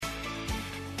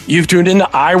You've tuned into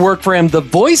I Work for Him, the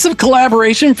voice of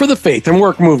collaboration for the faith and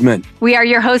work movement. We are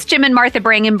your hosts, Jim and Martha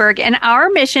Brangenberg, and our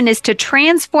mission is to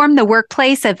transform the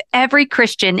workplace of every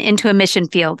Christian into a mission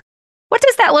field. What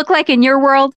does that look like in your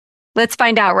world? Let's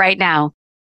find out right now.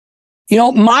 You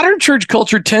know, modern church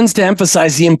culture tends to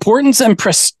emphasize the importance and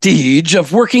prestige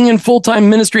of working in full-time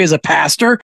ministry as a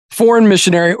pastor, foreign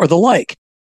missionary, or the like.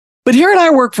 But here at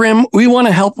I Work for Him, we want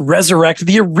to help resurrect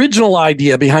the original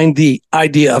idea behind the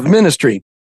idea of ministry.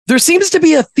 There seems to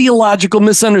be a theological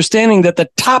misunderstanding that the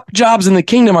top jobs in the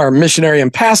kingdom are missionary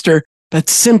and pastor.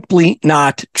 That's simply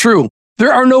not true.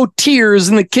 There are no tiers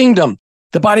in the kingdom.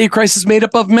 The body of Christ is made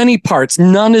up of many parts.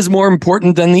 None is more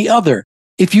important than the other.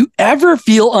 If you ever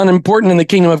feel unimportant in the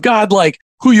kingdom of God, like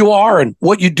who you are and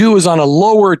what you do is on a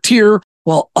lower tier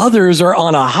while others are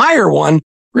on a higher one,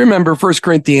 remember 1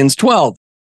 Corinthians 12.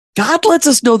 God lets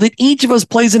us know that each of us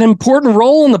plays an important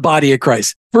role in the body of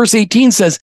Christ. Verse 18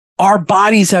 says, our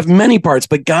bodies have many parts,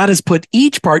 but God has put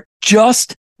each part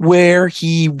just where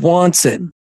He wants it.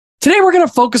 Today, we're going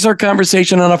to focus our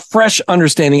conversation on a fresh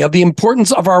understanding of the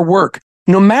importance of our work,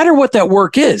 no matter what that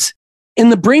work is, in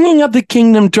the bringing of the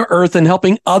kingdom to earth and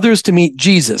helping others to meet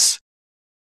Jesus.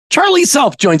 Charlie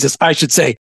Self joins us,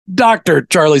 Dr.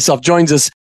 Charlie Self joins us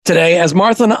today as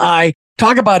Martha and I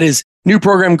talk about his new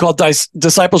program called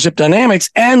Discipleship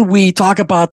Dynamics, and we talk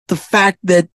about the fact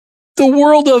that the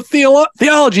world of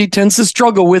theology tends to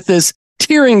struggle with this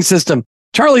tiering system.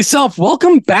 Charlie Self,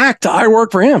 welcome back to I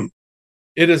Work for Him.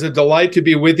 It is a delight to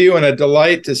be with you and a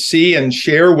delight to see and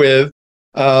share with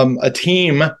a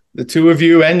team, the two of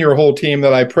you and your whole team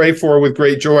that I pray for with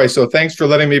great joy. So thanks for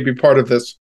letting me be part of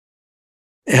this.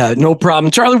 Yeah, no problem.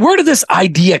 Charlie, where did this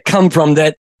idea come from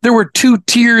that there were two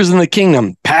tiers in the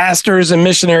kingdom, pastors and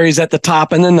missionaries at the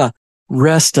top, and then the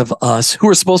rest of us who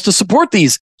are supposed to support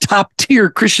these top tier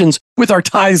Christians with our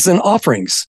tithes and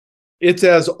offerings? It's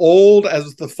as old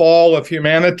as the fall of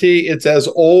humanity. It's as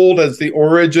old as the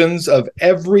origins of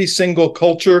every single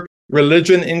culture,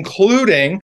 religion,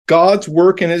 including God's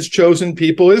work in His chosen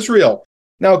people, Israel.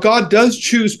 Now, God does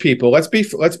choose people. Let's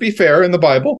be fair in the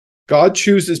Bible. God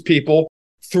chooses people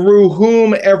through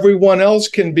whom everyone else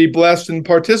can be blessed and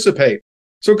participate.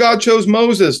 So God chose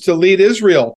Moses to lead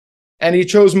Israel, and He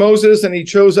chose Moses and He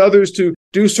chose others to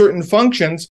do certain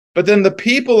functions. But then the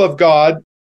people of God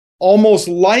almost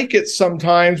like it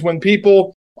sometimes when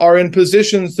people are in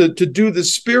positions to do the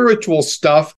spiritual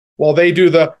stuff while they do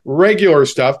the regular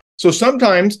stuff. So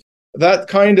sometimes that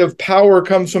kind of power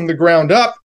comes from the ground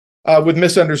up with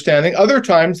misunderstanding. Other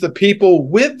times the people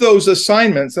with those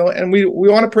assignments, and we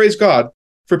want to praise God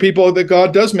for people that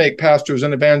God does make pastors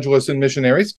and evangelists and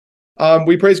missionaries.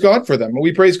 We praise God for them.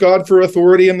 We praise God for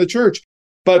authority in the church.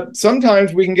 But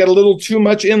sometimes we can get a little too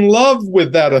much in love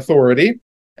with that authority.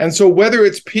 And so whether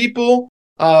it's people,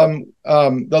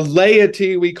 the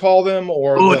laity, we call them,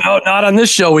 or... Oh, no, not on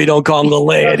this show. We don't call them the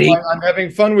laity. I'm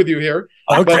having fun with you here.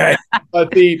 Okay.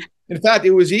 But in fact,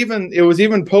 it was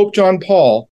even Pope John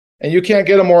Paul, and you can't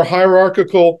get a more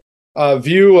hierarchical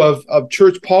view of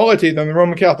church polity than the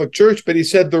Roman Catholic Church, but he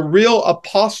said the real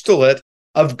apostolate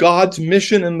of God's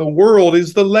mission in the world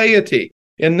is the laity.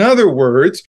 In other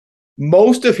words,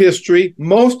 most of history,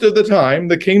 most of the time,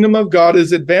 the kingdom of God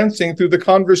is advancing through the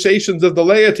conversations of the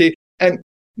laity. And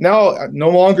now, no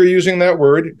longer using that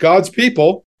word, God's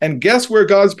people. And guess where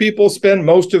God's people spend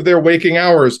most of their waking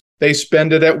hours? They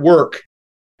spend it at work.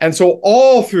 And so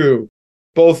all through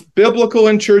both biblical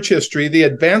and church history, the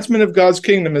advancement of God's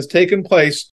kingdom has taken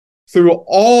place through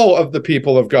all of the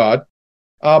people of God.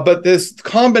 But this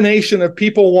combination of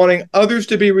people wanting others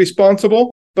to be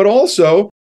responsible, but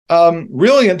also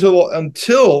really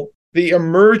until the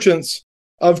emergence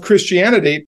of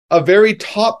Christianity, a very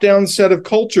top-down set of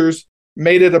cultures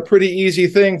made it a pretty easy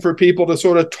thing for people to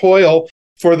sort of toil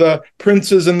for the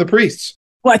princes and the priests.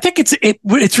 Well, I think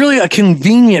it's really a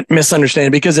convenient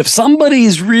misunderstanding, because if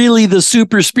somebody's really the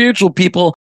super spiritual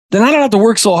people, then I don't have to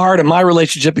work so hard in my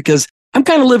relationship because I'm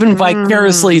kind of living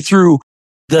vicariously through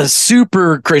the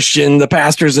super Christian, the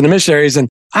pastors and the missionaries, and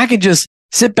I could just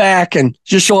sit back and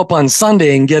just show up on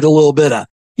Sunday and get a little bit of,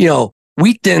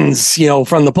 wheat thins,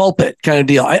 from the pulpit kind of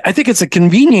deal. I think it's a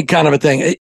convenient kind of a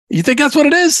thing. You think that's what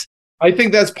it is? I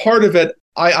think that's part of it.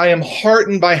 I am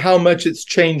heartened by how much it's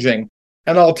changing.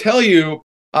 And I'll tell you,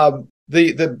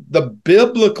 the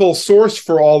biblical source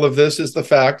for all of this is the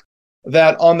fact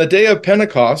that on the day of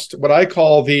Pentecost, what I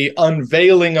call the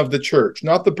unveiling of the church,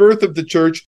 not the birth of the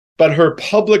church, but her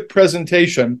public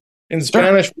presentation. In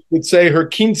Spanish, we would say her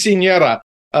quinceañera.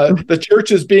 The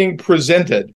church is being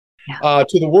presented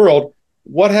to the world.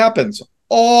 What happens?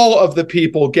 All of the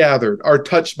people gathered are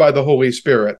touched by the Holy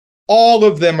Spirit. All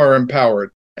of them are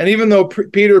empowered. And even though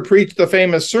Peter preached the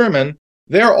famous sermon,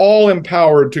 they're all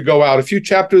empowered to go out. A few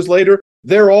chapters later,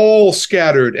 they're all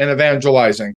scattered and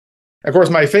evangelizing. Of course,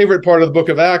 my favorite part of the book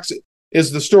of Acts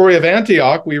is the story of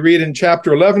Antioch. We read in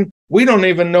chapter 11, we don't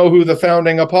even know who the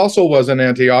founding apostle was in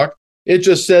Antioch. It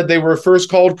just said they were first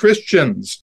called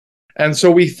Christians. And so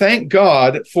we thank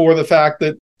God for the fact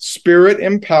that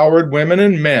Spirit-empowered women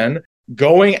and men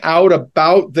going out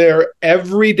about their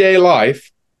everyday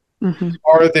life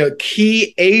are the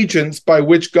key agents by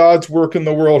which God's work in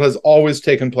the world has always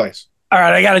taken place. All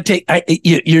right, I got to take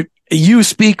you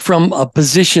speak from a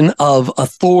position of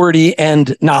authority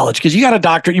and knowledge because you got a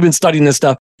doctorate. You've been studying this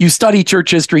stuff. You study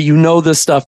church history. You know this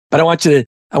stuff. But I want you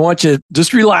to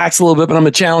just relax a little bit. But I'm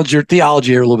going to challenge your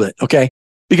theology here a little bit, okay?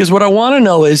 Because what I want to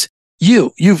know is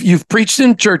you've preached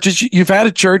in churches. You've had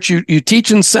a church. You teach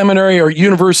in seminary or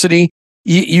university.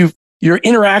 You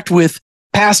interact with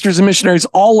pastors and missionaries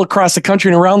all across the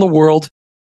country and around the world.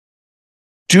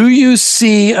 Do you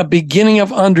see a beginning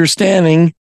of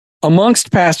understanding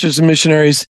amongst pastors and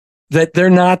missionaries that they're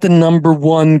not the number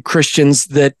one Christians,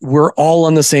 that we're all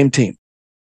on the same team?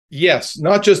 Yes,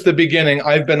 not just the beginning.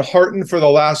 I've been heartened for the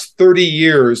last 30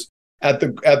 years at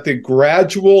the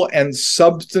gradual and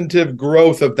substantive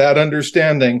growth of that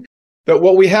understanding. That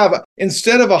what we have,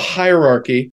 instead of a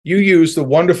hierarchy, you use the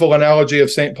wonderful analogy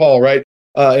of St. Paul, right?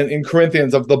 In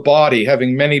Corinthians, of the body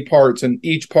having many parts and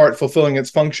each part fulfilling its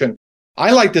function.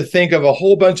 I like to think of a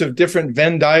whole bunch of different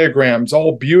Venn diagrams,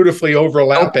 all beautifully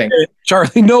overlapping. Okay.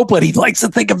 Charlie, nobody likes to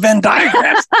think of Venn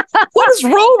diagrams. What is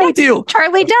wrong with you?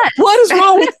 Charlie does. What is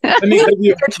wrong with Let me give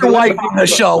you your wife on the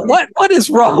show? What is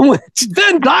wrong with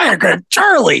Venn diagram?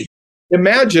 Charlie.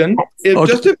 Imagine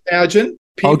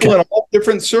people in all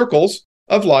different circles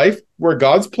of life where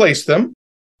God's placed them,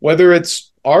 whether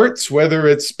it's arts, whether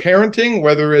it's parenting,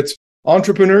 whether it's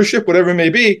entrepreneurship, whatever it may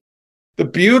be. The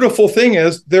beautiful thing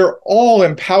is they're all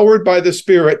empowered by the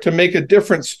Spirit to make a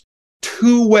difference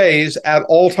two ways at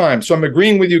all times. So I'm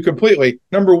agreeing with you completely.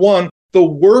 Number one, the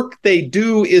work they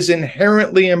do is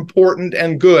inherently important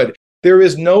and good. There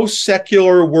is no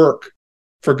secular work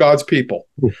for God's people.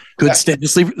 Good statement.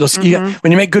 Just leave.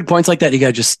 When you make good points like that, you got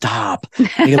to just stop. You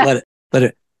can let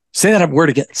it. Say that word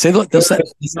again. Say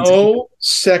that. No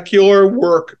secular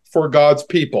work for God's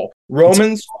people.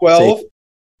 Romans 12,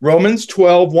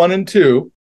 1 and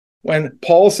 2, when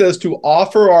Paul says to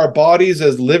offer our bodies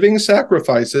as living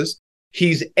sacrifices,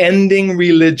 he's ending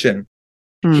religion.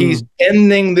 He's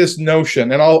ending this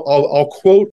notion. And I'll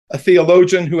quote a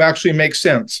theologian who actually makes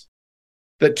sense.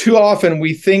 That too often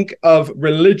we think of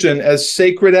religion as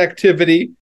sacred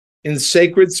activity in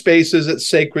sacred spaces at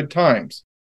sacred times.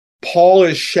 Paul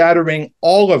is shattering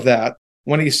all of that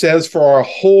when he says for our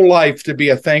whole life to be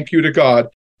a thank you to God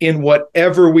in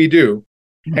whatever we do.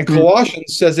 And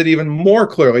Colossians says it even more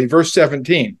clearly, verse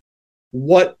 17,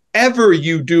 whatever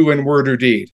you do in word or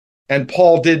deed. And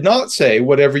Paul did not say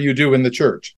whatever you do in the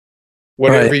church,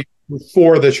 whatever you do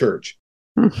for the church.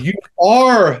 You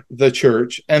are the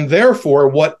church, and therefore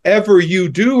whatever you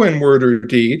do in word or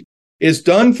deed is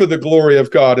done for the glory of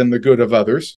God and the good of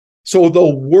others. So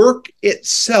the work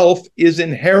itself is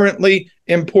inherently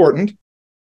important.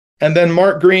 And then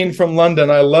Mark Green from London,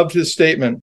 I loved his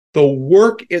statement. The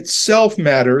work itself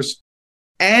matters,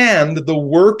 and the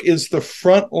work is the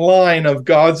front line of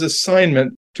God's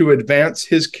assignment to advance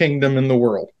his kingdom in the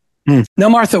world. Now,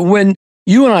 Martha, when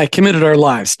you and I committed our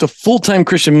lives to full-time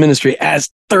Christian ministry as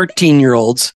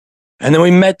 13-year-olds, and then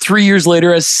we met 3 years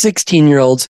later as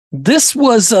 16-year-olds, this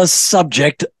was a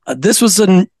subject, this was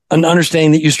an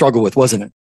understanding that you struggled with, wasn't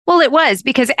it? Well, it was,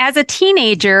 because as a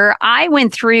teenager, I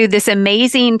went through this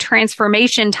amazing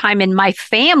transformation time in my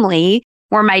family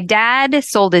where my dad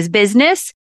sold his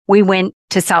business. We went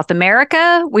to South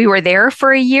America. We were there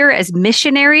for a year as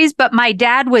missionaries, but my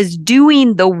dad was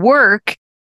doing the work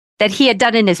that he had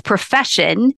done in his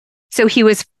profession. So he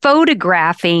was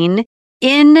photographing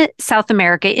in South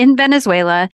America, in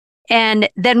Venezuela. And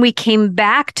then we came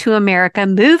back to America,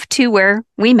 moved to where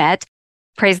we met.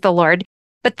 Praise the Lord.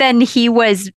 But then he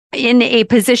was in a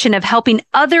position of helping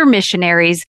other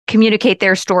missionaries communicate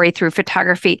their story through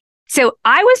photography. So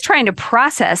I was trying to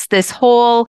process this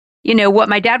whole, what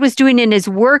my dad was doing in his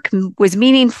work was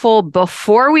meaningful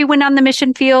before we went on the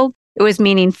mission field. It was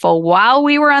meaningful while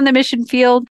we were on the mission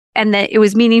field, and that it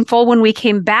was meaningful when we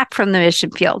came back from the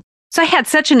mission field. So I had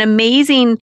such an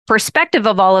amazing perspective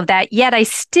of all of that, yet I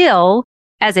still,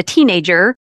 as a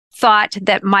teenager, thought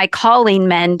that my calling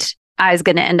meant I was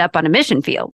going to end up on a mission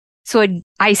field. So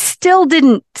I still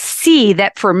didn't see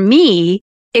that for me,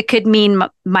 it could mean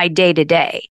my day to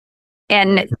day.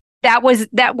 And that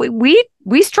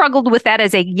we struggled with that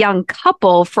as a young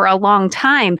couple for a long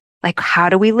time. Like, how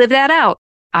do we live that out?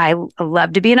 I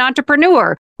love to be an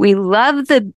entrepreneur. We love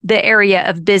the area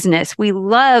of business. We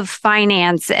love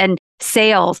finance and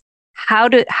sales. How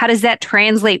does that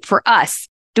translate for us?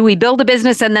 Do we build a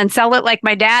business and then sell it like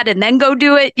my dad and then go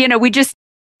do it?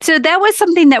 So that was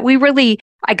something that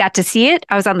I got to see it.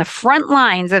 I was on the front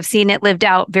lines of seeing it lived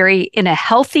out in a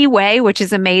healthy way, which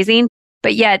is amazing,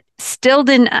 but yet still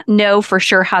didn't know for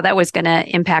sure how that was going to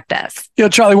impact us.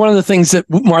 Charlie, one of the things that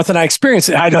Martha and I experienced,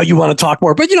 I know you want to talk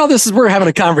more, but we're having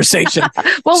a conversation.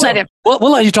 We'll let him.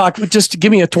 We'll let you talk. Just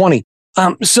give me a 20.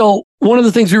 So one of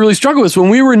the things we really struggled with when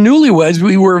we were newlyweds,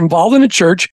 we were involved in a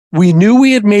church. We knew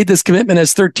we had made this commitment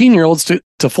as 13-year-olds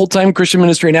to full-time Christian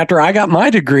ministry. And after I got my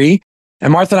degree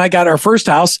and Martha and I got our first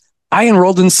house, I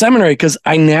enrolled in seminary because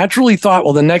I naturally thought,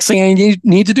 well, the next thing I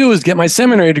need to do is get my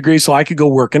seminary degree so I could go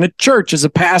work in a church as a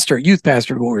pastor, youth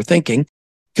pastor, what we were thinking,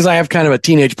 because I have kind of a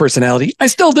teenage personality. I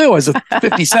still do as a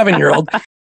 57-year-old.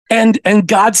 And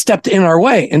God stepped in our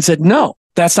way and said, no,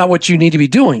 that's not what you need to be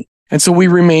doing. And so we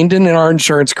remained in our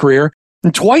insurance career.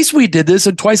 And twice we did this,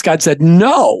 and twice God said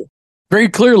no. Very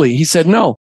clearly, he said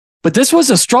no. But this was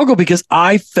a struggle because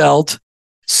I felt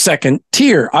second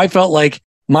tier. I felt like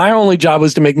my only job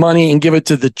was to make money and give it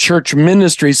to the church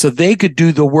ministry so they could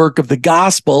do the work of the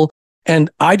gospel. And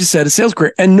I just had a sales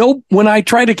career. And when I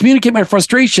tried to communicate my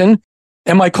frustration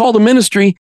and my call to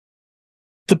ministry,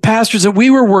 the pastors that we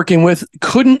were working with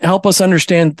couldn't help us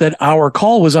understand that our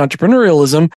call was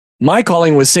entrepreneurialism. My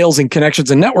calling was sales and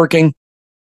connections and networking.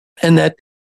 And that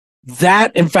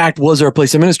in fact was our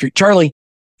place of ministry. Charlie,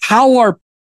 how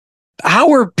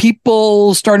are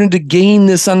people starting to gain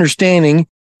this understanding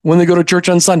when they go to church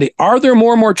on Sunday? Are there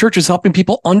more and more churches helping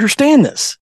people understand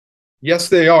this? Yes,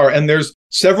 they are. And there's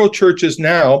several churches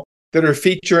now that are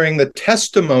featuring the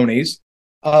testimonies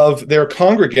of their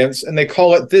congregants, and they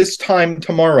call it This Time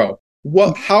Tomorrow.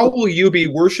 How will you be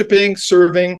worshiping,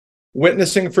 serving,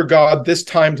 witnessing for God this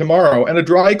time tomorrow? And a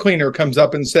dry cleaner comes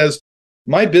up and says,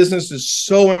 my business is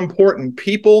so important.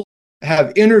 People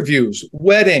have interviews,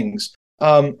 weddings.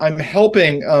 I'm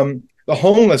helping the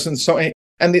homeless and so on.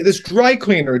 And this dry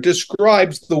cleaner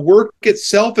describes the work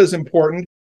itself as important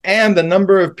and the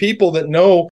number of people that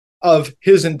know of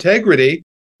his integrity.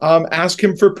 Ask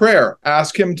him for prayer,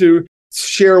 ask him to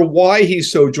share why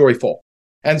he's so joyful.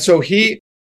 And so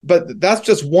but that's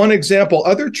just one example.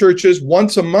 Other churches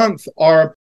once a month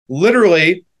are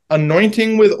literally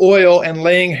anointing with oil and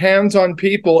laying hands on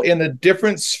people in a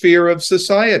different sphere of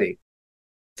society.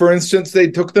 For instance, they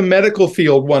took the medical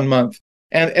field one month,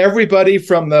 and everybody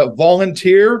from the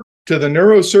volunteer to the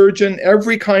neurosurgeon,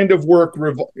 every kind of work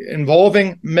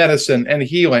involving medicine and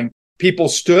healing, people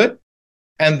stood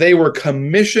and they were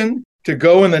commissioned to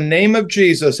go in the name of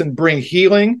Jesus and bring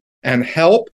healing and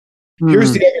help.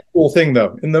 Here's the other cool thing,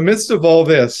 though. In the midst of all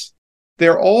this,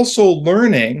 they're also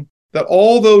learning that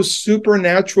all those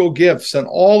supernatural gifts and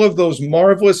all of those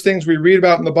marvelous things we read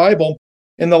about in the Bible,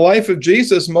 in the life of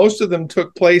Jesus, most of them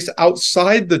took place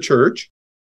outside the church,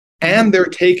 and they're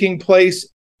taking place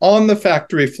on the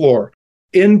factory floor,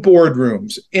 in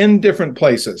boardrooms, in different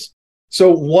places. So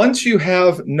once you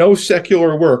have no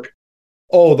secular work,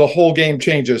 the whole game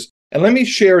changes. And let me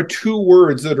share two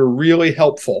words that are really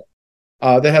helpful,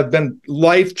 that have been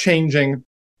life-changing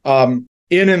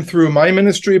in and through my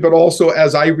ministry, but also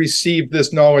as I receive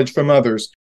this knowledge from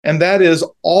others. And that is,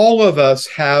 all of us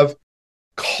have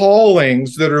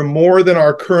callings that are more than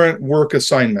our current work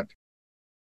assignment.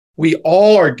 We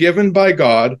all are given by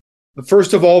God,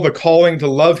 first of all, the calling to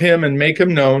love him and make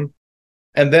him known,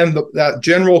 and then that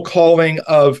general calling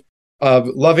of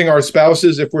loving our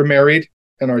spouses if we're married,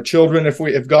 and our children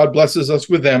if God blesses us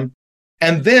with them.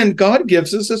 And then God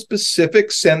gives us a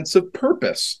specific sense of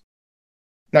purpose.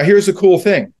 Now, here's the cool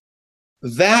thing.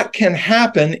 That can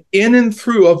happen in and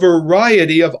through a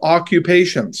variety of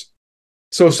occupations.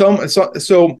 So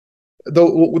the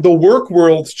work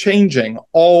world's changing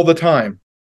all the time.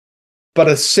 But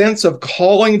a sense of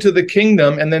calling to the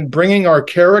kingdom and then bringing our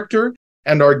character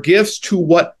and our gifts to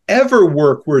whatever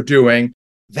work we're doing,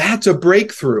 that's a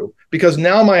breakthrough. Because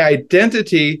now my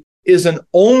identity isn't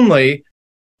only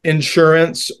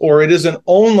insurance, or it isn't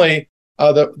only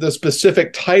the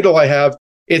specific title I have.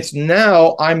 It's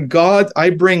now I'm God. I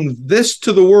bring this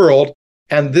to the world,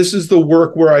 and this is the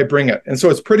work where I bring it. And so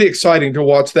it's pretty exciting to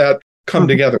watch that come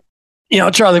together.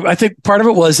 Charlie, I think part of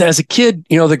it was, as a kid,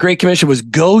 the Great Commission was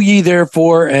go ye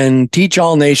therefore and teach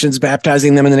all nations,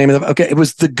 baptizing them in the name of it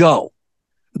was the go.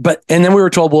 And then we were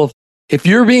told, well, if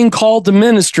you're being called to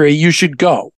ministry, you should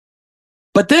go.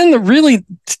 But then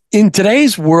in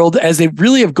today's world, as they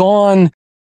really have gone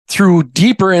through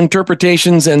deeper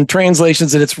interpretations and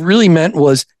translations, that it's really meant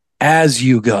was as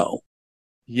you go.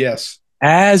 Yes.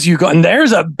 As you go. And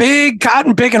there's a big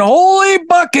cotton picking holy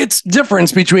buckets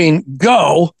difference between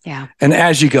go and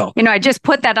as you go. I just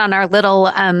put that on our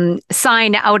little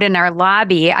sign out in our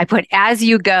lobby. I put as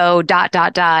you go ...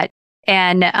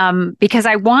 And because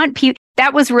I want people,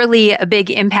 that was really a big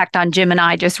impact on Jim and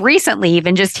I just recently,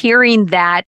 even just hearing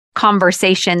that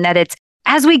conversation, that it's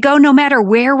as we go, no matter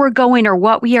where we're going or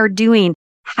what we are doing,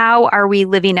 how are we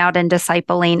living out and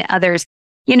discipling others?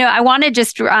 I want to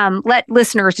just let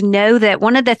listeners know that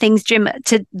one of the things, Jim,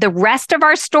 to the rest of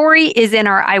our story is in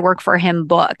our I Work for Him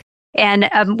book. And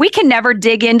we can never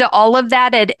dig into all of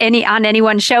that on any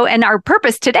one show. And our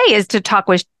purpose today is to talk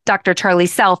with Dr. Charlie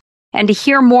Self and to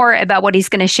hear more about what he's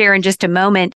going to share in just a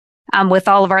moment with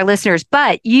all of our listeners.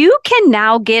 But you can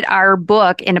now get our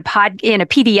book in a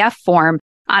PDF form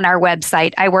on our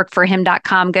website,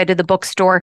 iworkforhim.com. Go to the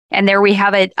bookstore, and there we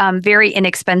have it very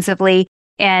inexpensively.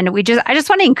 And I just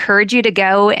want to encourage you to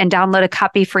go and download a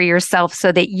copy for yourself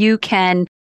so that you can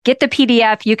get the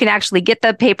PDF. You can actually get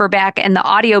the paperback and the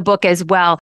audiobook as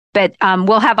well. But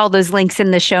we'll have all those links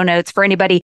in the show notes for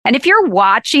anybody. And if you're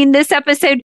watching this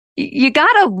episode, you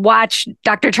got to watch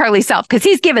Dr. Charlie Self, because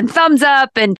he's giving thumbs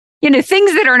up and,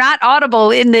 things that are not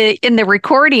audible in the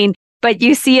recording, but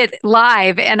you see it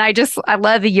live. And I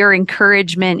love your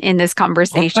encouragement in this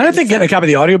conversation. I think getting a copy of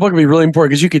the audiobook would be really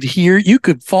important, because you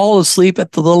could fall asleep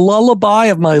at the lullaby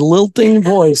of my lilting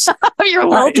voice. Your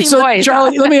lilting voice.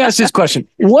 Charlie, let me ask you this question.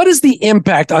 What is the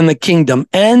impact on the kingdom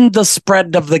and the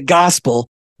spread of the gospel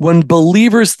when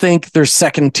believers think they're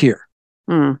second tier?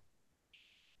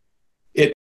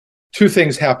 Two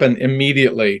things happen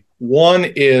immediately. One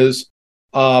is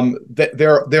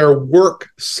that their work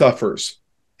suffers,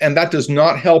 and that does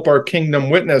not help our kingdom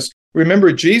witness.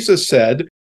 Remember, Jesus said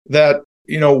that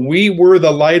we were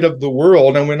the light of the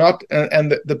world, and we're not,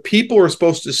 and the people are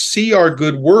supposed to see our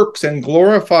good works and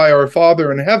glorify our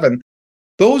Father in heaven.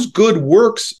 Those good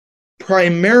works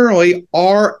primarily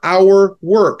are our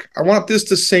work. I want this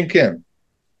to sink in.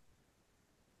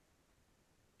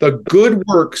 The good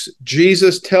works,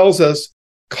 Jesus tells us,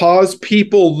 cause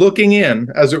people looking in,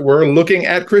 as it were, looking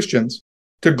at Christians,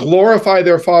 to glorify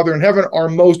their Father in heaven, are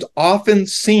most often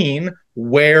seen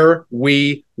where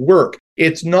we work.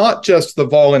 It's not just the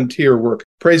volunteer work.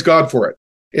 Praise God for it.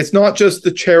 It's not just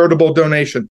the charitable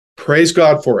donation. Praise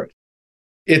God for it.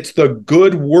 It's the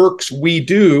good works we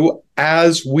do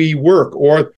as we work,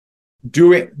 or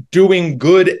doing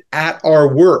good at our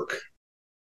work.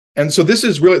 And so this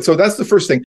is really, so that's the first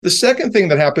thing. The second thing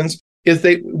that happens is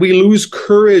we lose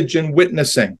courage in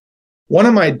witnessing. One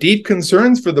of my deep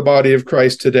concerns for the body of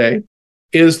Christ today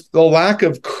is the lack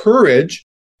of courage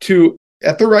to,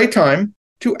 at the right time,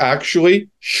 to actually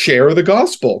share the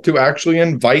gospel, to actually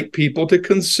invite people to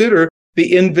consider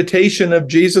the invitation of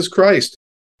Jesus Christ,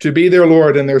 to be their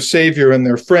Lord and their Savior and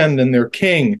their friend and their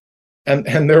King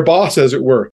and their boss, as it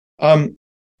were.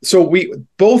 So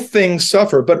both things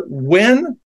suffer. But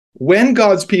when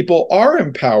God's people are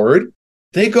empowered,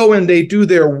 they go and they do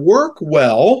their work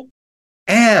well,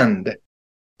 and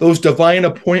those divine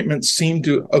appointments seem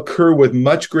to occur with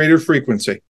much greater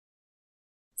frequency.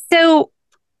 So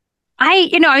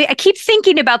I keep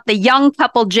thinking about the young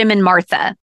couple, Jim and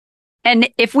Martha. And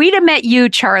if we'd have met you,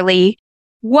 Charlie,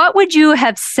 what would you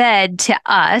have said to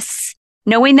us,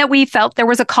 knowing that we felt there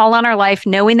was a call on our life,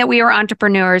 knowing that we were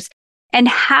entrepreneurs? And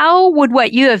how would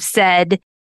what you have said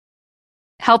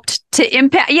helped to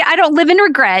impact? I don't live in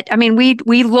regret. I mean,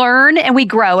 we learn and we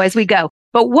grow as we go.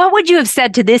 But what would you have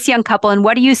said to this young couple? And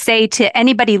what do you say to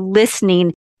anybody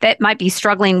listening that might be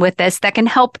struggling with this that can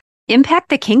help impact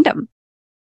the kingdom?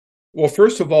 Well,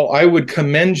 first of all, I would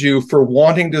commend you for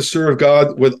wanting to serve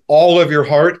God with all of your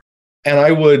heart. And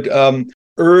I would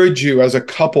urge you as a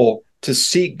couple to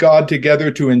seek God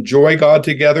together, to enjoy God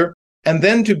together, and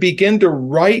then to begin to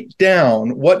write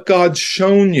down what God's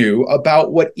shown you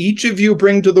about what each of you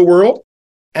bring to the world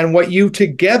and what you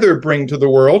together bring to the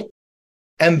world.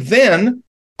 And then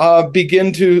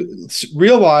begin to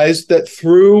realize that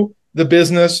through the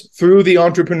business, through the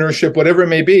entrepreneurship, whatever it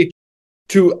may be,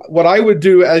 what I would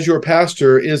do as your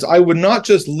pastor is I would not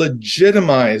just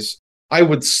legitimize, I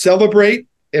would celebrate,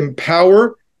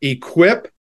 empower,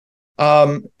 equip,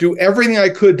 do everything I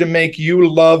could to make you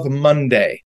love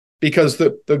Monday. Because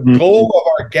the goal of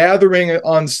our gathering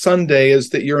on Sunday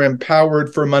is that you're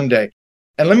empowered for Monday.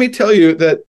 And let me tell you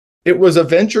that it was a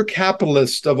venture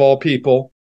capitalist of all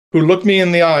people who looked me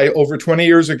in the eye over 20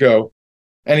 years ago.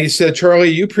 And he said, Charlie,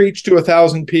 you preach to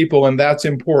 1,000 people, and that's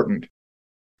important.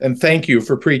 And thank you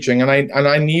for preaching. And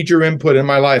I need your input in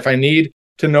my life. I need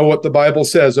to know what the Bible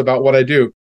says about what I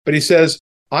do. But he says,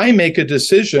 I make a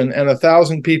decision and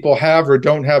 1,000 people have or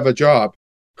don't have a job.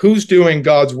 who's doing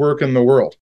God's work in the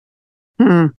world?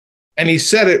 Hmm. And he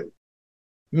said it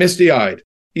misty-eyed.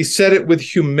 He said it with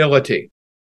humility,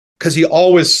 because he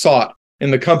always sought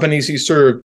in the companies he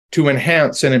served to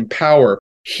enhance and empower.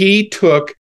 He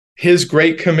took his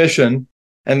great commission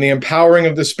and the empowering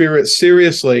of the Spirit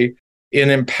seriously in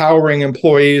empowering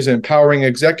employees, empowering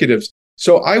executives.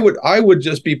 So I would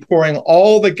just be pouring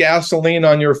all the gasoline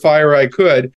on your fire I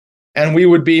could, and we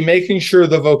would be making sure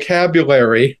the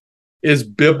vocabulary is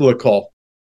biblical.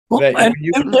 Well, and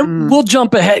we'll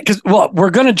jump ahead because, we're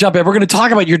going to jump ahead. We're going to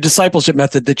talk about your discipleship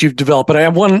method that you've developed. But I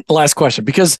have one last question,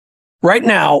 because right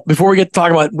now, before we get to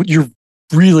talk about your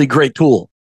really great tool,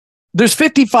 there's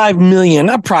 55 million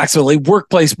approximately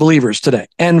workplace believers today,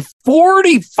 and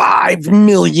 45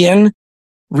 million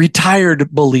retired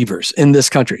believers in this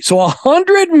country. So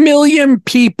 100 million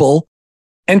people.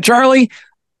 And Charlie,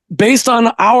 based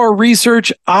on our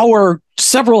research, our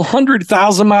several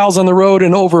 100,000 miles on the road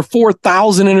and over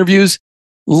 4,000 interviews,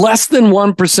 less than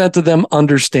 1% of them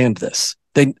understand this.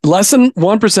 Less than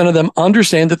 1% of them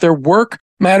understand that their work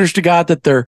matters to God, that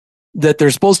they're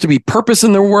supposed to be purpose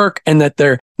in their work, and that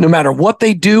no matter what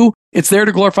they do, it's there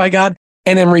to glorify God.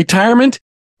 And in retirement,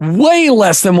 way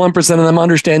less than 1% of them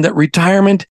understand that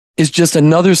retirement is just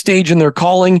another stage in their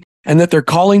calling, and that their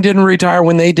calling didn't retire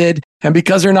when they did. And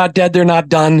because they're not dead, they're not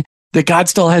done, that God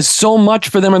still has so much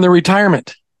for them in their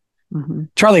retirement. Mm-hmm.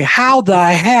 Charlie, how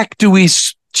the heck do we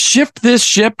shift this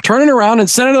ship, turn it around, and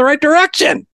send it in the right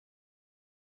direction?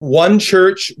 One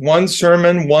church, one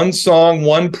sermon, one song,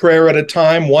 one prayer at a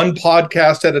time, one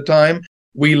podcast at a time.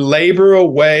 We labor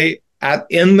away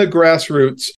in the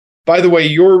grassroots. By the way,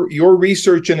 your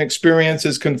research and experience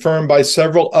is confirmed by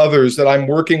several others that I'm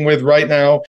working with right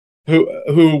now,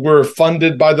 who were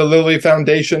funded by the Lilly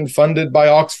Foundation, funded by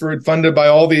Oxford, funded by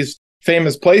all these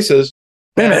famous places.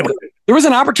 Wait a minute. There was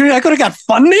an opportunity. I could have got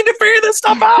funding to figure this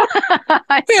stuff out.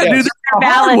 Yes.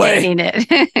 Validating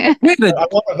it.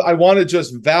 I want to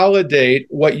just validate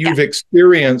what you've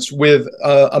experienced with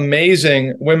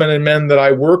amazing women and men that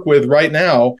I work with right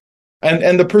now.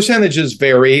 And the percentages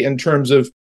vary in terms of,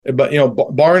 but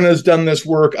Barna's done this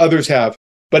work, others have,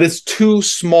 but it's too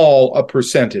small a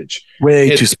percentage.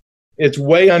 It's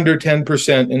way under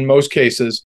 10% in most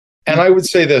cases. And I would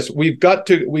say this: we've got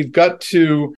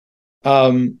to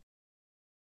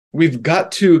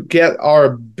get our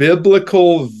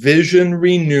biblical vision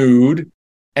renewed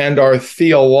and our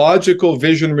theological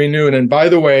vision renewed. And by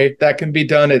the way, that can be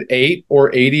done at 8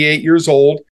 or 88 years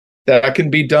old. That can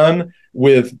be done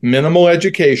with minimal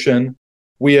education.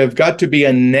 We have got to be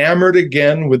enamored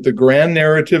again with the grand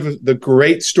narrative, the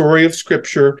great story of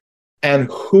Scripture, and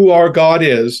who our God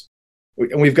is.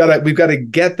 And we've got to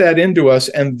get that into us,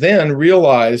 and then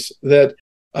realize that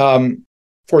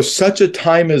for such a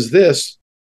time as this,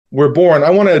 we're born. I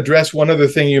want to address one other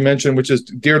thing you mentioned, which is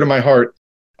dear to my heart.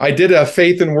 I did a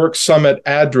Faith and Work Summit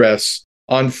address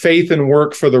on faith and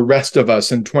work for the rest of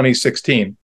us in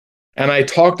 2016. And I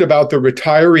talked about the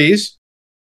retirees,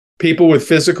 people with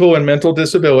physical and mental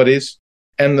disabilities,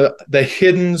 and the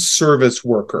hidden service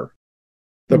worker,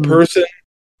 the person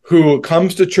who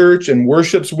comes to church and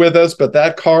worships with us, but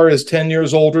that car is 10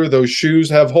 years older, those shoes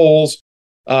have holes.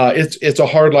 It's a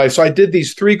hard life. So I did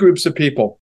these 3 groups of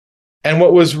people. And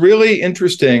what was really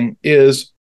interesting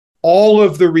is all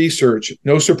of the research,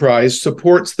 no surprise,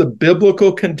 supports the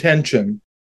biblical contention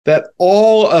that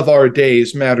all of our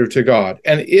days matter to God.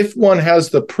 And if one has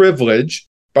the privilege,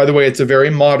 by the way, it's a very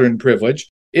modern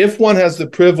privilege, if one has the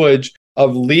privilege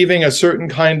of leaving a certain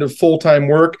kind of full-time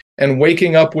work and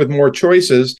waking up with more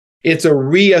choices, it's a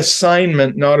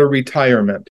reassignment, not a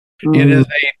retirement. It is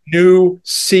a new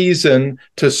season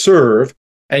to serve,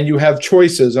 and you have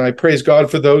choices. And I praise God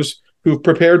for those who've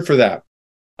prepared for that.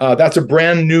 That's a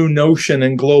brand new notion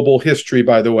in global history,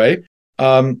 by the way.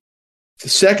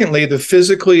 Secondly, the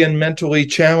physically and mentally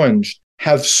challenged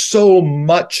have so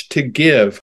much to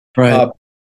give,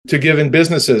 in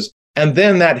businesses. And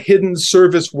then that hidden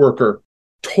service worker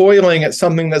toiling at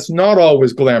something that's not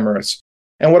always glamorous.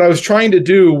 And what I was trying to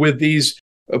do with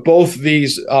both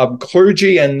these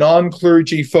clergy and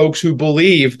non-clergy folks who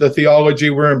believe the theology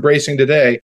we're embracing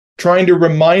today, trying to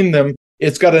remind them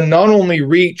it's got to not only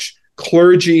reach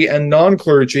clergy and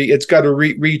non-clergy, it's got to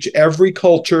reach every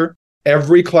culture,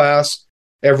 every class,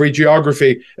 every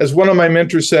geography. As one of my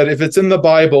mentors said, if it's in the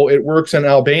Bible, it works in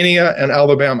Albania and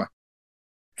Alabama.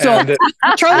 So,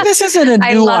 Charlie, this isn't a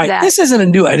new idea. This isn't a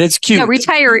new idea. It's cute. No,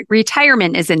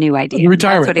 retirement is a new idea.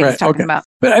 Retirement, that's what he was talking about.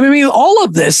 But I mean, all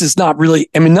of this is not really,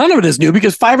 none of it is new,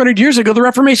 because 500 years ago, the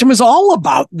Reformation was all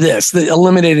about this,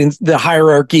 eliminating the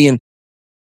hierarchy.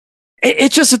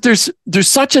 It's just that there's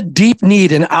such a deep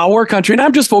need in our country, and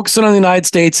I'm just focusing on the United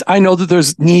States. I know that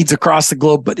there's needs across the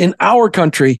globe, but in our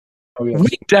country,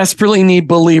 we desperately need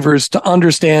believers to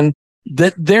understand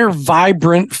that their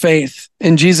vibrant faith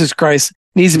in Jesus Christ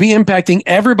needs to be impacting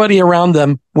everybody around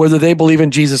them, whether they believe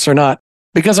in Jesus or not,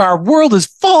 because our world is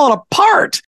falling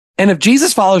apart. And if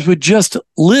Jesus followers would just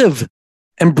live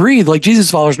and breathe like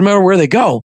Jesus followers, no matter where they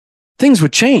go, things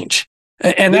would change.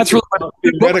 And that's really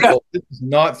theoretical. This is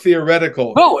not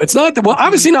theoretical. No, it's not. Well,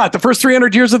 obviously not. The first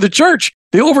 300 years of the church,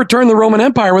 they overturned the Roman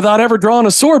Empire without ever drawing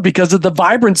a sword because of the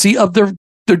vibrancy of their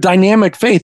dynamic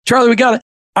faith. Charlie, we got it.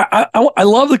 I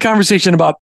love the conversation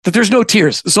about that there's no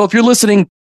tiers. So if you're listening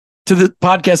to the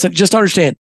podcast, just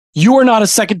understand, you are not a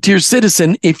second-tier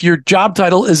citizen if your job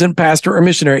title isn't pastor or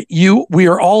missionary. We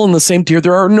are all in the same tier.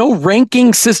 There are no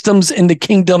ranking systems in the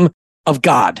kingdom of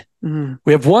God. Mm.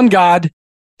 We have one God,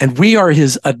 and we are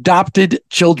his adopted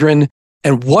children.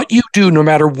 And what you do, no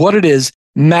matter what it is,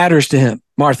 matters to him.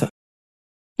 Martha.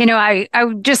 I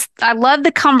love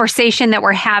the conversation that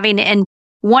we're having. And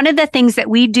one of the things that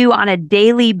we do on a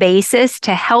daily basis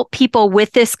to help people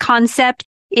with this concept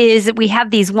is we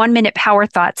have these 1-minute power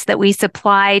thoughts that we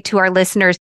supply to our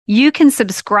listeners. You can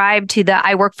subscribe to the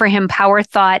I Work for Him Power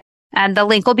Thought, and the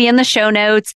link will be in the show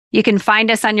notes. You can find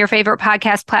us on your favorite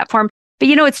podcast platform. But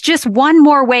it's just one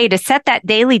more way to set that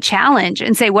daily challenge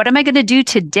and say, what am I going to do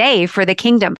today for the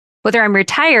kingdom? Whether I'm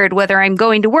retired, whether I'm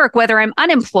going to work, whether I'm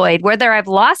unemployed, whether I've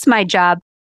lost my job,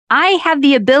 I have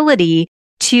the ability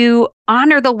to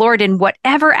honor the Lord in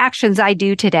whatever actions I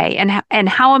do today. And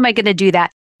how am I going to do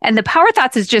that? And the Power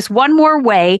Thoughts is just one more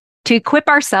way to equip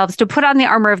ourselves to put on the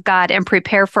armor of God and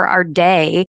prepare for our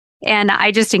day. And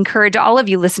I just encourage all of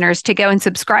you listeners to go and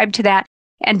subscribe to that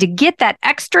and to get that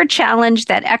extra challenge,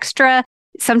 that extra,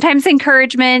 sometimes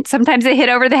encouragement, sometimes a hit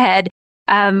over the head,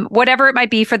 whatever it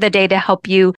might be for the day to help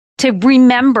you to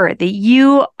remember that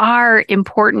you are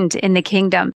important in the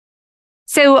kingdom.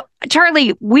 So,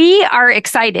 Charlie, we are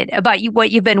excited about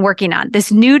what you've been working on,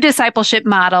 this new discipleship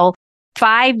model,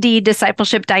 5D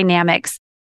discipleship dynamics.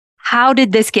 How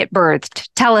did this get birthed?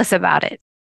 Tell us about it.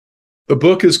 The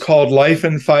book is called Life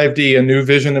in 5D, A New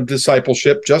Vision of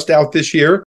Discipleship, just out this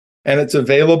year, and it's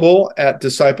available at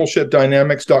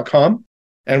discipleshipdynamics.com,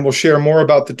 and we'll share more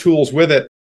about the tools with it.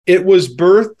 It was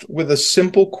birthed with a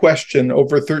simple question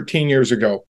over 13 years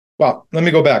ago. Well, let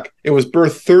me go back. It was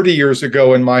birthed 30 years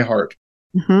ago in my heart.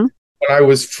 Mm-hmm. When I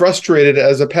was frustrated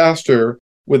as a pastor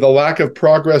with a lack of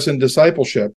progress in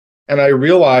discipleship, and I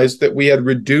realized that we had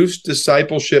reduced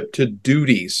discipleship to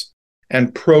duties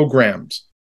and programs,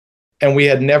 and we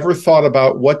had never thought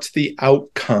about what's the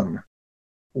outcome.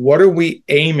 What are we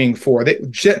aiming for?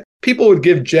 People would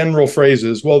give general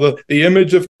phrases, well, the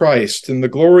image of Christ and the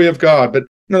glory of God, but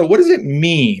no, what does it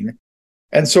mean?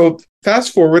 And so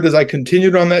fast forward as I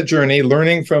continued on that journey,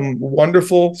 learning from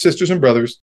wonderful sisters and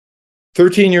brothers,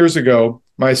 13 years ago,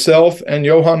 myself and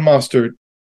Johann Mostert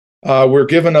were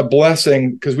given a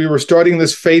blessing because we were starting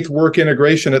this faith work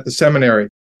integration at the seminary.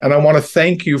 And I want to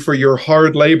thank you for your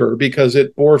hard labor because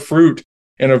it bore fruit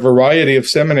in a variety of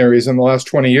seminaries in the last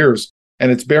 20 years.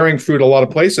 And it's bearing fruit a lot of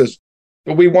places.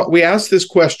 But we asked this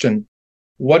question,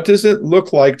 what does it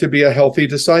look like to be a healthy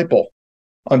disciple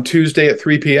on Tuesday at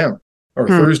 3 p.m. or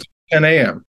Thursday at 10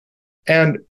 a.m.?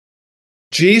 And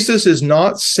Jesus is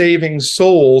not saving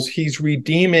souls, he's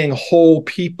redeeming whole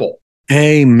people.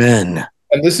 Amen.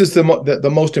 And this is the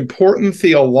most important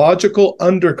theological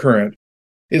undercurrent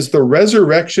is the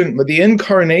resurrection, the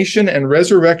incarnation and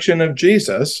resurrection of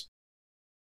Jesus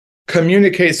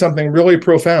communicates something really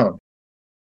profound.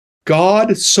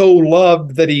 God so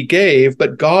loved that he gave,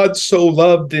 but God so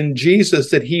loved in Jesus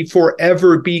that he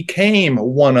forever became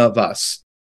one of us.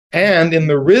 And in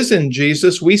the risen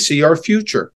Jesus, we see our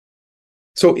future.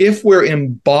 So if we're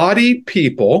embodied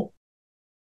people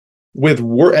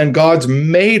and God's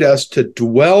made us to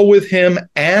dwell with him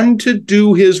and to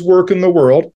do his work in the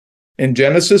world, in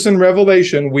Genesis and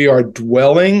Revelation, we are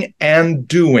dwelling and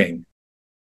doing.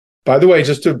 By the way,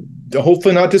 just to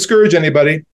hopefully not discourage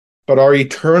anybody, but our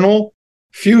eternal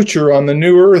future on the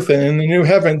new earth and in the new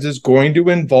heavens is going to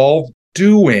involve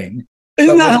doing.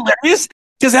 Isn't that hilarious?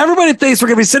 Because everybody thinks we're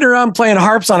going to be sitting around playing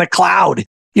harps on a cloud.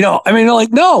 They're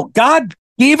like, no, God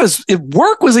gave us, if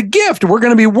work was a gift, we're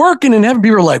going to be working in heaven.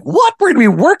 People are like, what? We're going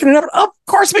to be working in heaven? Of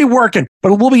course we'll be working,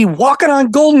 but we'll be walking on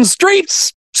golden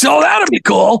streets. So that'll be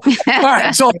cool. All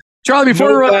right. So, Charlie,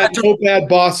 before no bad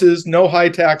bosses, no high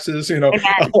taxes,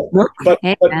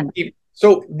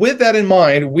 So with that in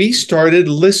mind, we started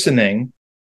listening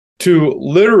to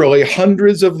literally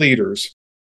hundreds of leaders.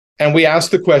 And we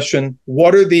asked the question,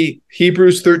 what are the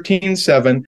Hebrews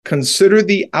 13:7 Consider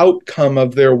the outcome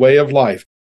of their way of life.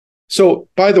 So,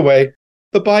 by the way,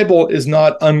 the Bible is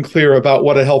not unclear about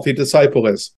what a healthy disciple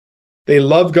is. They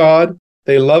love God.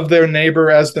 They love their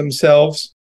neighbor as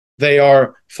themselves. They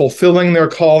are fulfilling their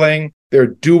calling. They're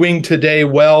doing today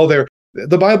well.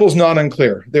 The Bible's not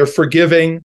unclear. They're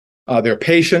forgiving. They're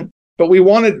patient. But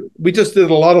we just did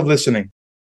a lot of listening.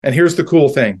 And here's the cool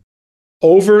thing.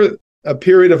 Over a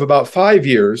period of about 5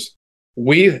 years,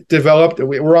 we're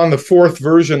on the 4th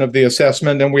version of the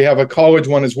assessment, and we have a college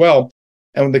one as well.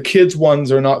 And the kids'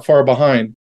 ones are not far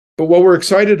behind. But what we're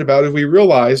excited about is we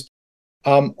realized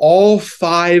all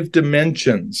 5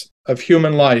 dimensions of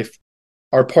human life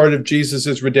are part of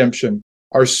Jesus's redemption.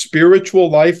 Our spiritual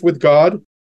life with God,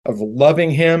 of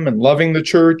loving him and loving the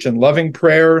church and loving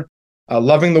prayer,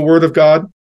 loving the word of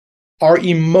God. Our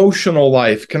emotional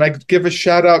life. Can I give a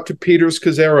shout out to Peter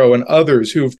Scazzaro and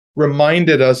others who've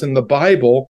reminded us in the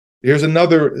Bible? Here's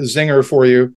another zinger for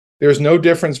you. There's no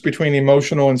difference between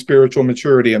emotional and spiritual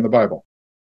maturity in the Bible.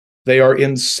 They are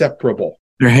inseparable.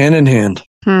 They're hand in hand.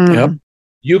 Yep.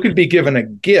 You could be given a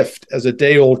gift as a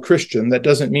day-old Christian. That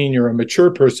doesn't mean you're a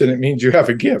mature person. It means you have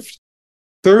a gift.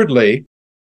 Thirdly,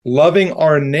 loving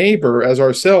our neighbor as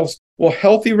ourselves. Well,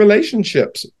 healthy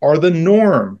relationships are the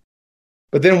norm.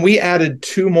 But then we added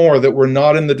 2 more that were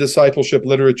not in the discipleship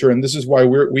literature. And this is why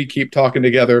we keep talking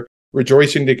together,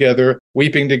 rejoicing together,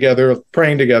 weeping together,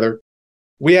 praying together.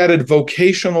 We added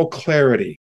vocational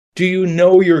clarity. Do you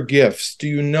know your gifts? Do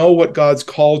you know what God's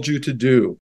called you to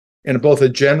do in both a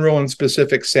general and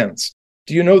specific sense?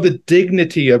 Do you know the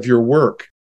dignity of your work?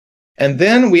 And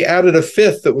then we added a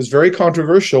 5th that was very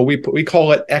controversial. We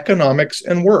call it economics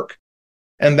and work.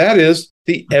 And that is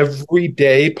the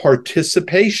everyday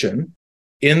participation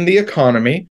in the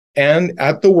economy and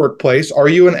at the workplace. Are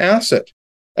you an asset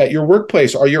at your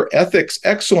workplace? Are your ethics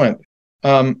excellent?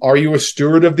 Are you a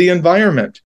steward of the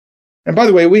environment? And by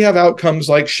the way, we have outcomes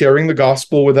like sharing the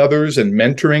gospel with others and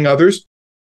mentoring others.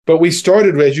 But we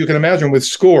started, as you can imagine, with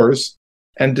scores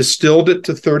and distilled it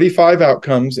to 35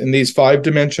 outcomes in these 5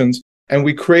 dimensions. And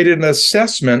we created an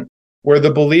assessment where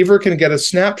the believer can get a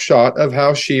snapshot of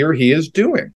how she or he is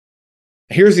doing.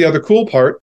 Here's the other cool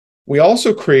part. We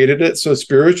also created it so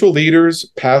spiritual leaders,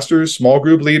 pastors, small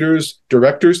group leaders,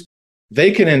 directors,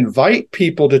 they can invite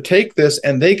people to take this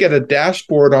and they get a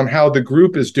dashboard on how the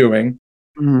group is doing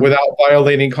without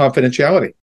violating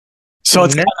confidentiality. So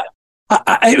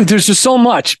there's just so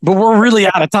much, but we're really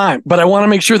out of time. But I want to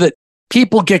make sure that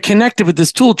people get connected with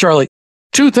this tool, Charlie.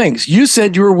 2 things. You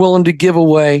said you were willing to give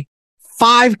away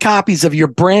 5 copies of your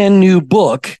brand new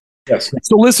book. Yes.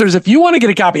 So listeners, if you want to get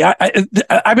a copy,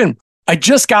 I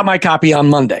just got my copy on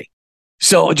Monday.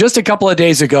 So just a couple of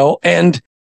days ago. And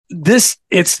there's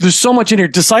so much in here.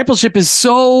 Discipleship is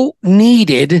so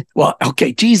needed. Well,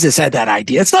 okay, Jesus had that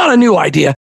idea. It's not a new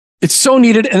idea. It's so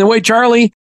needed. And the way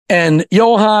Charlie and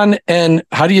Johan and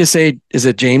how do you say, is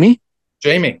it Jamie?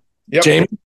 Jamie. Yep. Jamie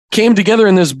came together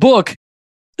in this book.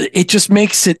 It just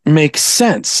makes it make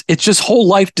sense. It's just whole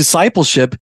life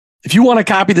discipleship. If you want to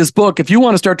copy this book, if you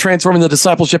want to start transforming the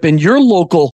discipleship in your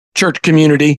local church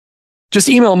community, just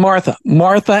email Martha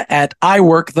at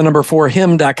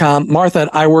iwork4him.com, Martha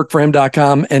at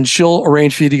iworkforhim.com, and she'll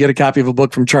arrange for you to get a copy of a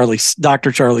book from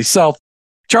Dr. Charlie Self.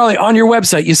 Charlie, on your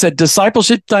website, you said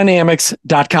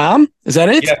discipleshipdynamics.com. Is that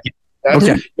it? Yeah.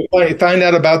 Okay. You'll find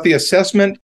out about the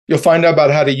assessment. You'll find out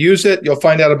about how to use it. You'll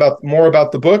find out more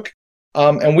about the book.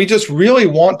 And we just really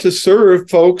want to serve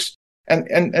folks. And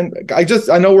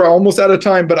I know we're almost out of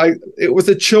time, but it was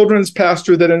a children's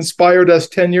pastor that inspired us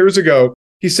 10 years ago.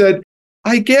 He said,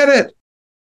 I get it.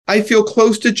 I feel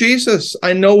close to Jesus.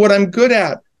 I know what I'm good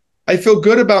at. I feel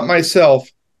good about myself.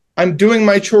 I'm doing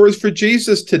my chores for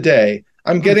Jesus today.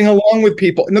 I'm getting along with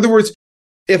people. In other words,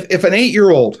 if an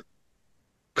 8-year-old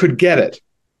could get it,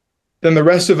 then the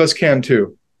rest of us can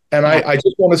too. And I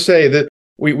just want to say that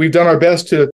we've done our best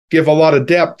to give a lot of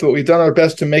depth, but we've done our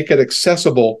best to make it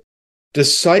accessible.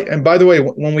 And by the way,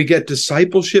 when we get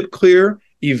discipleship clear,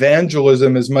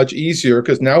 evangelism is much easier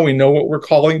because now we know what we're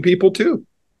calling people to.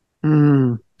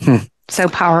 So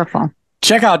powerful.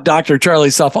 Check out Dr.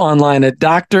 Charlie Self online at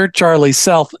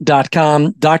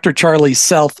drcharlieself.com,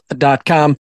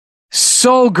 drcharlieself.com.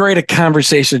 So great a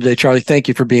conversation today, Charlie. Thank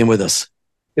you for being with us.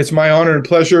 It's my honor and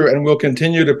pleasure, and we'll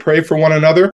continue to pray for one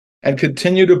another and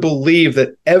continue to believe that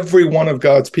every one of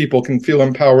God's people can feel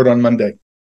empowered on Monday.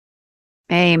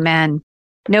 Amen.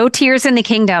 No tears in the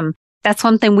kingdom. That's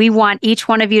something we want each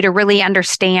one of you to really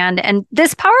understand. And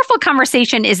this powerful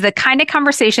conversation is the kind of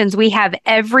conversations we have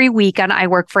every week on I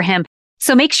Work for Him.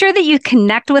 So make sure that you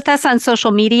connect with us on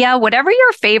social media, whatever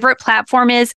your favorite platform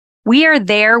is. We are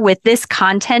there with this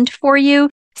content for you.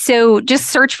 So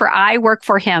just search for I Work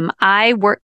for Him. I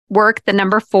work the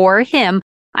number 4 Him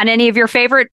on any of your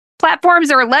favorite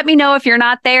platforms, or let me know if you're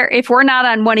not there. If we're not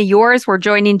on one of yours, we're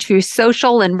joining Truth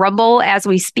Social and Rumble as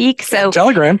we speak. So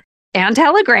Telegram. And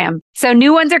Telegram. So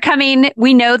new ones are coming.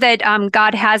 We know that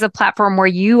God has a platform where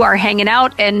you are hanging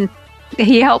out, and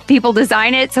He helped people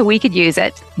design it so we could use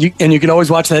it. You can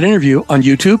always watch that interview on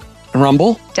YouTube and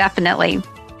Rumble. Definitely.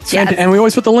 Yes. And we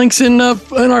always put the links in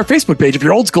our Facebook page. If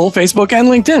you're old school, Facebook and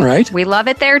LinkedIn, right? We love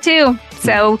it there too.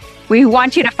 So we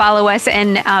want you to follow us.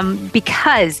 And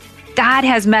because God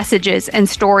has messages and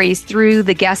stories through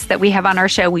the guests that we have on our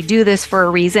show, we do this for a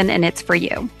reason, and it's for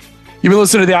you. You've been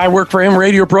listening to the I Work for Him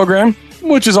radio program,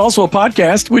 which is also a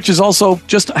podcast, which is also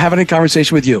just having a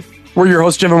conversation with you. We're your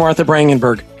hosts, Jim and Martha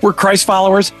Brangenberg. We're Christ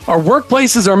followers. Our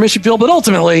workplace is our mission field, but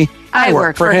ultimately, I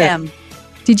work for Him.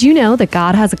 Did you know that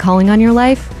God has a calling on your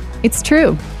life? It's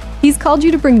true. He's called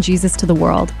you to bring Jesus to the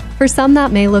world. For some,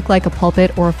 that may look like a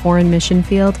pulpit or a foreign mission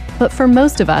field, but for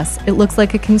most of us, it looks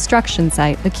like a construction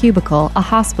site, a cubicle, a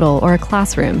hospital, or a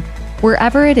classroom.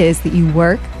 Wherever it is that you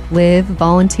work, live,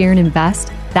 volunteer, and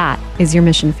invest, that is your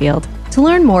mission field. To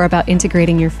learn more about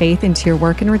integrating your faith into your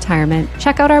work and retirement,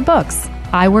 check out our books,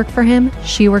 I Work for Him,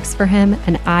 She Works for Him,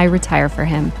 and I Retire for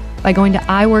Him, by going to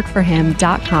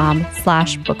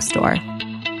iworkforhim.com/bookstore.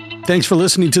 Thanks for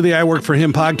listening to the I Work for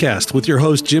Him podcast with your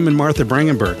hosts, Jim and Martha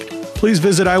Brangenberg. Please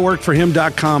visit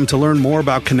iworkforhim.com to learn more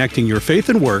about connecting your faith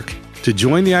and work, to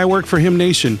join the I Work for Him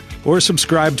Nation, or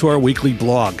subscribe to our weekly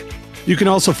blog. You can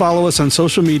also follow us on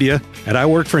social media at I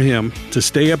Work for Him to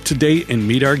stay up to date and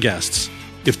meet our guests.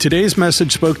 If today's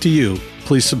message spoke to you,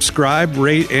 please subscribe,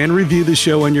 rate, and review the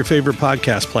show on your favorite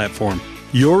podcast platform.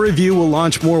 Your review will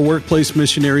launch more workplace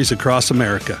missionaries across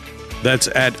America. That's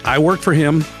at I Work for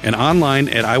Him and online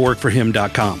at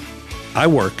iworkforhim.com. I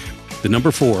work, the number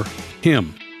 4,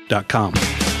 him.com.